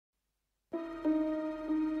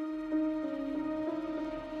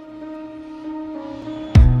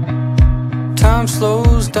time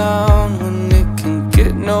slows down when it can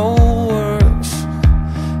get no worse.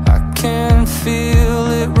 I can feel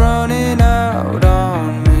it running out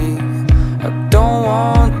on me. I don't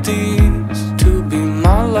want these to be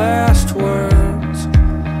my last words.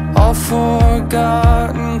 All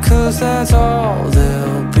forgotten, 'cause that's all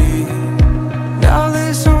they'll be. Now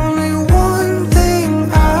there's only one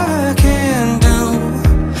thing I can do,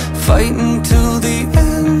 fighting till the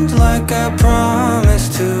end like I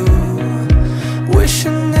promised to.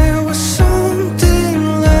 Wishing there was something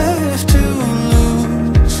left to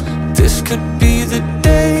lose. This could be the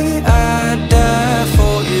day I die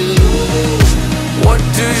for you. What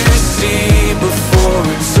do you see before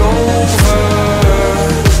it's over?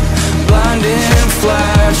 Blinding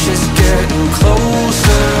flashes getting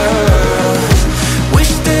closer.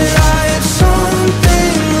 Wish that I had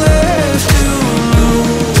something left to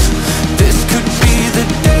lose. This could be the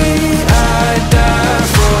day I die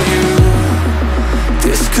for you.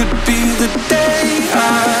 This could be the day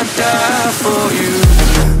I die for you.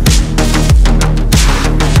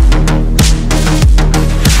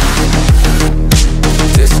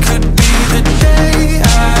 This could be the day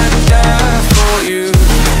I die for you.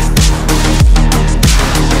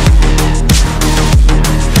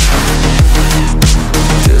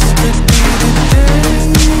 This could be the day.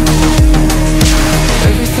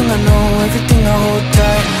 Everything I know, everything I hold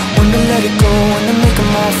tight. When to let it go, when to make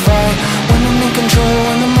them all fight. When I'm in control,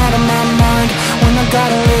 when I'm out of my mind. When I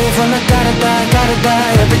gotta live, when I gotta die, gotta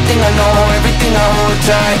die. Everything I know, everything I hold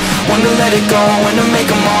tight. When to let it go, when to make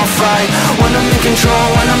them all fight. When I'm in control,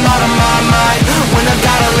 when I'm out of my mind. When I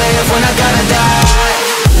gotta live, when I gotta die.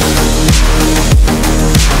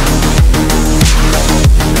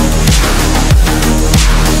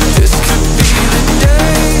 This could be the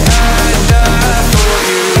day I die for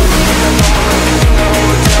you. Everything I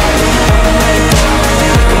hold tight.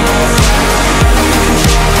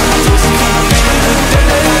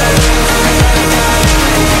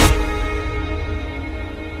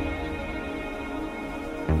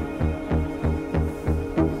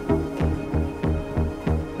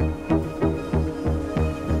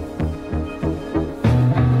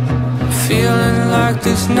 Feeling like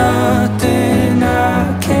there's nothing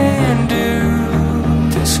I can do.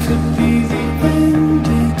 This could be the end,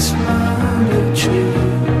 it's mine to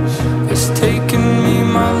choose. It's taken me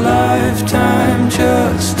my lifetime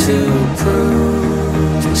just to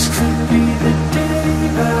prove. This could be the day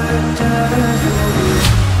I die for you.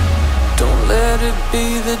 Don't let it be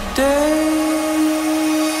the day.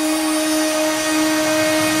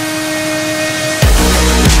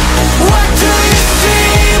 What do you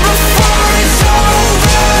see before it's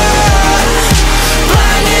over?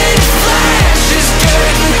 Blinding flashes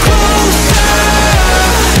getting closer.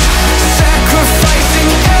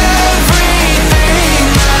 Sacrificing everything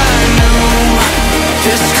I knew.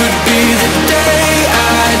 This could be the